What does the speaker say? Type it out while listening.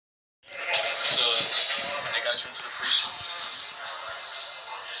attach him to the precinct.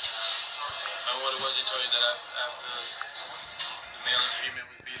 Remember what it was they told you that after the male treatment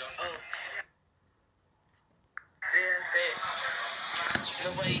was beat up? Oh. They said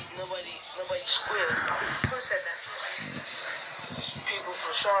nobody squealed. Who said that? People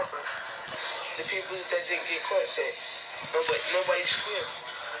from Schomburg. The people that didn't get caught said nobody squealed.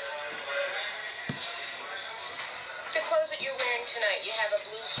 The clothes that you're wearing tonight, you have a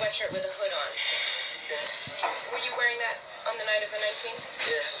blue sweatshirt with a hood on. Yeah. Were you wearing that on the night of the 19th?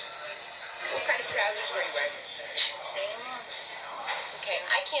 Yes. What kind of trousers were you wearing? Same one. Okay,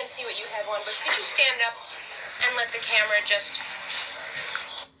 I can't see what you have on, but could you stand up and let the camera just...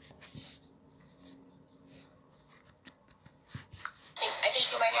 I think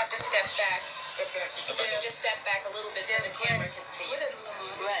you might have to step back. Step back. Just step back a little bit so the camera can see you.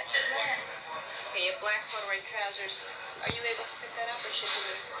 Black. Okay, you have black corduroy trousers. Are you able to pick that up, or should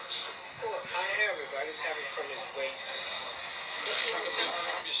you? Well, I have it, but I just have it from his waist. Pick up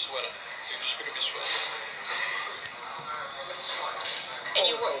your sweater. Just pick up your sweater. And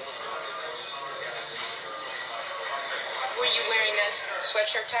you were you wearing that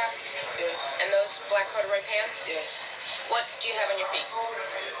sweatshirt top? Yes. And those black corduroy pants? Yes. What do you have on your feet?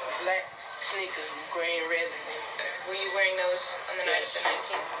 Black sneakers, gray and red. Were you wearing those on the night of the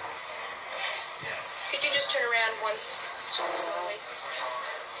 19th? Could you just turn around once, sort of slowly?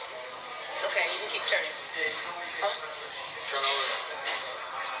 Okay, you can keep turning. Huh? Turn over.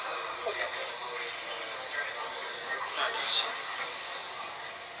 Okay. Nice.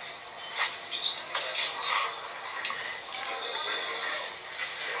 Just...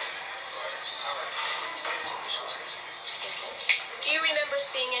 Do you remember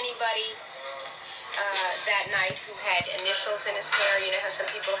seeing anybody that night who had initials in his hair? You know how some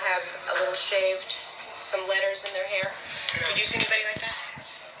people have a little shaved, some letters in their hair? Did you see anybody like that?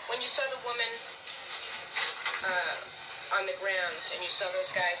 When you saw the woman on the ground and you saw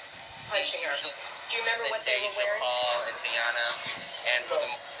those guys punching her, do you remember what they were wearing? Paul and Tiana, and for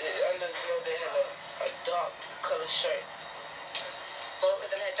them. I know they had a dark color shirt. Both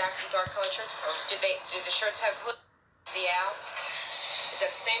of them had dark colored shirts? Did the shirts have hoods? Easy out? Is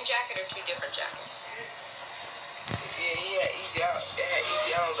that the same jacket or two different jackets? Yeah, he had Easy Out. It had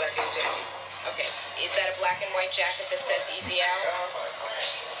Easy Out on the back of his jacket. Okay. Is that a black and white jacket that says Easy Out?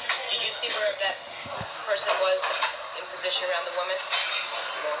 Did you see where that person was in position around the woman?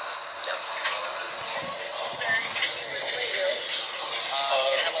 No. No.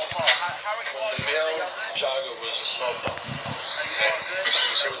 The male jogger was assaulted. He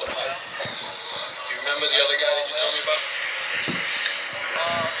was here with a pipe. Do you remember the other guy that you told me about?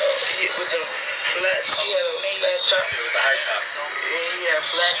 With the flat, he had a flat top. Yeah, with the high top. Yeah, he had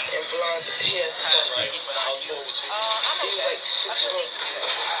black and blonde. He had the top. Right. How tall was he? He was like 6'1".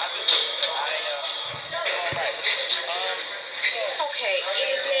 Okay, it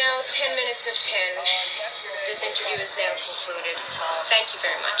is now 10 minutes of 10. This interview is now concluded. Thank you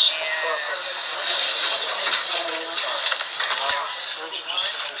very much. Welcome.